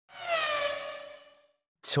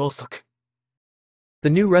超速 The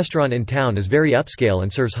new restaurant in town is very upscale and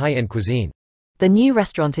serves high-end cuisine. The new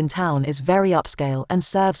restaurant in town is very upscale and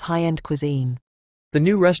serves high-end cuisine. The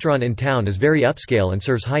new restaurant in town is very upscale and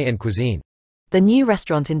serves high-end cuisine. The new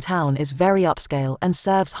restaurant in town is very upscale and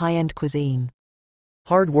serves high-end cuisine.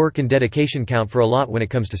 Hard work and dedication count for a lot when it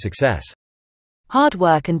comes to success. Hard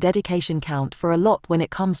work and dedication count for a lot when it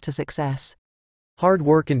comes to success. Hard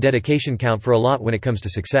work and dedication count for a lot when it comes to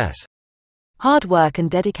success. Hard work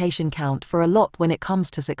and dedication count for a lot when it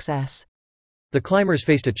comes to success. The climbers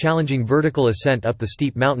faced a challenging vertical ascent up the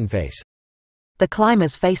steep mountain face. The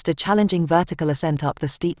climbers faced a challenging vertical ascent up the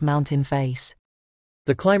steep mountain face.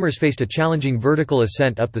 The climbers faced a challenging vertical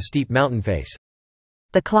ascent up the steep mountain face.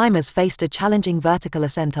 The climbers faced a challenging vertical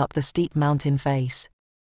ascent up the steep mountain face.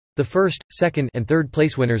 The first, second, and third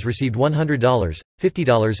place winners received $100,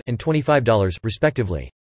 $50, and $25,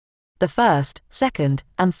 respectively. The first, second,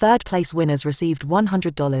 and third place winners received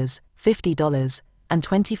 $100, $50, and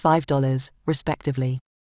 $25, respectively.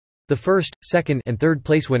 The first, second, and third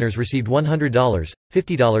place winners received $100,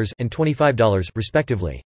 $50, and $25,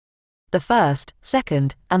 respectively. The first,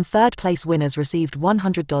 second, and third place winners received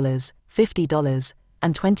 $100, $50,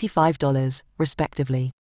 and $25,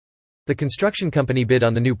 respectively. The construction company bid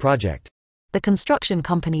on the new project. The construction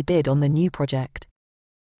company bid on the new project.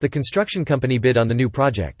 The construction company bid on the new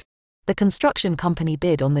project. The construction company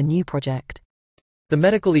bid on the new project. The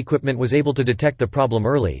medical equipment was able to detect the problem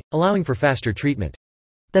early, allowing for faster treatment.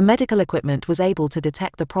 The medical equipment was able to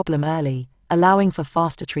detect the problem early, allowing for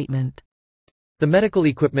faster treatment. The medical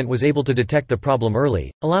equipment was able to detect the problem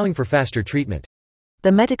early, allowing for faster treatment.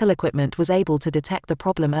 The medical equipment was able to detect the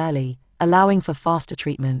problem early, allowing for faster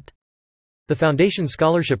treatment. The Foundation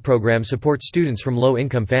Scholarship Program supports students from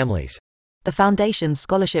low-income families. The Foundation's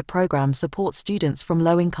scholarship program supports students from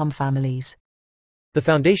low-income families. The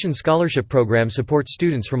Foundation Scholarship Program supports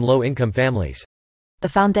students from low-income families. The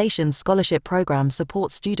Foundation's scholarship program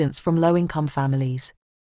supports students from low-income families.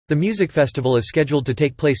 The music festival is scheduled to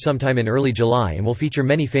take place sometime in early July and will feature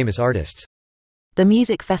many famous artists. The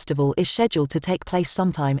music festival is scheduled to take place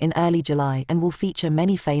sometime in early July and will feature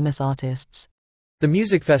many famous artists. The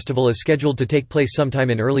music festival is scheduled to take place sometime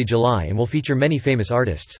in early July and will feature many famous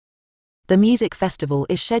artists. The music festival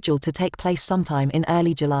is scheduled to take place sometime in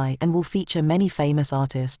early July and will feature many famous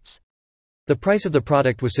artists. The price of the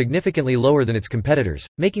product was significantly lower than its competitors,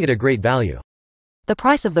 making it a great value. The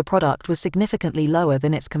price of the product was significantly lower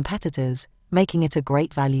than its competitors, making it a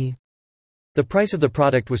great value. The price of the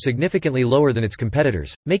product was significantly lower than its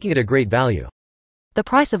competitors, making it a great value. The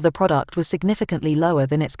price of the product was significantly lower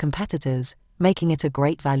than its competitors, making it a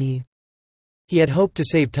great value. He had hoped to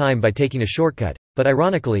save time by taking a shortcut, but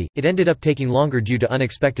ironically, it ended up taking longer due to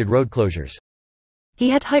unexpected road closures. He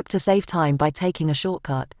had hoped to save time by taking a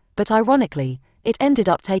shortcut, but ironically, it ended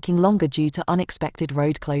up taking longer due to unexpected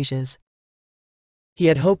road closures. He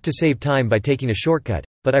had hoped to save time by taking a shortcut,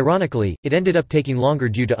 but ironically, it ended up taking longer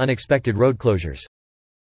due to unexpected road closures.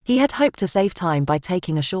 He had hoped to save time by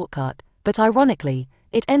taking a shortcut, but ironically,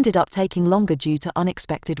 it ended up taking longer due to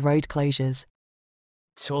unexpected road closures.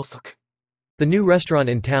 超速 The new restaurant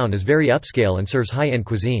in town is very upscale and serves high-end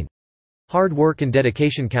cuisine. Hard work and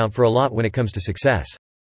dedication count for a lot when it comes to success.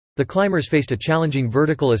 The climbers faced a challenging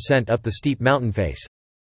vertical ascent up the steep mountain face.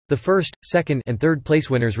 The first, second, and third place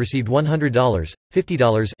winners received $100,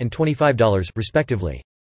 $50, and $25, respectively.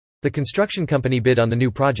 The construction company bid on the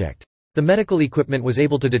new project. The medical equipment was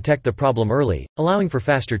able to detect the problem early, allowing for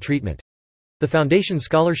faster treatment. The Foundation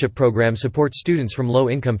Scholarship Program supports students from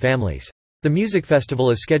low-income families. The music festival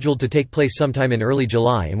is scheduled to take place sometime in early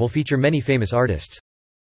July and will feature many famous artists.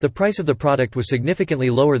 The price of the product was significantly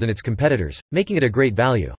lower than its competitors, making it a great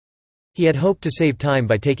value. He had hoped to save time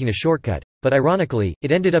by taking a shortcut, but ironically,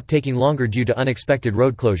 it ended up taking longer due to unexpected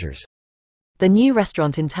road closures. The new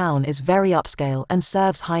restaurant in town is very upscale and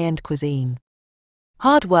serves high-end cuisine.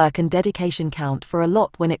 Hard work and dedication count for a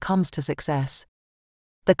lot when it comes to success.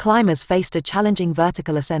 The climbers faced a challenging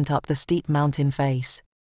vertical ascent up the steep mountain face.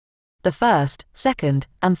 The first, second,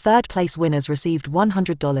 and third place winners received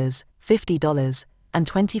 $100, $50, and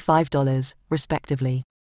 $25, respectively.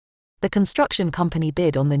 The construction company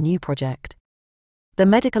bid on the new project. The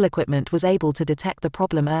medical equipment was able to detect the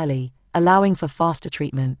problem early, allowing for faster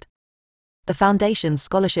treatment. The Foundation's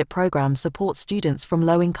scholarship program supports students from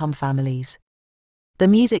low-income families. The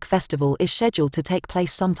music festival is scheduled to take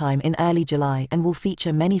place sometime in early July and will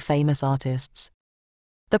feature many famous artists.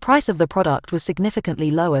 The price of the product was significantly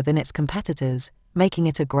lower than its competitors, making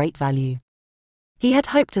it a great value. He had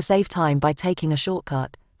hoped to save time by taking a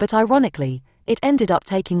shortcut, but ironically, it ended up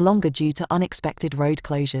taking longer due to unexpected road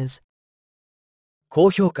closures. 高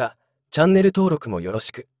評価、チャンネル登録もよろ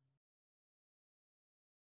しく。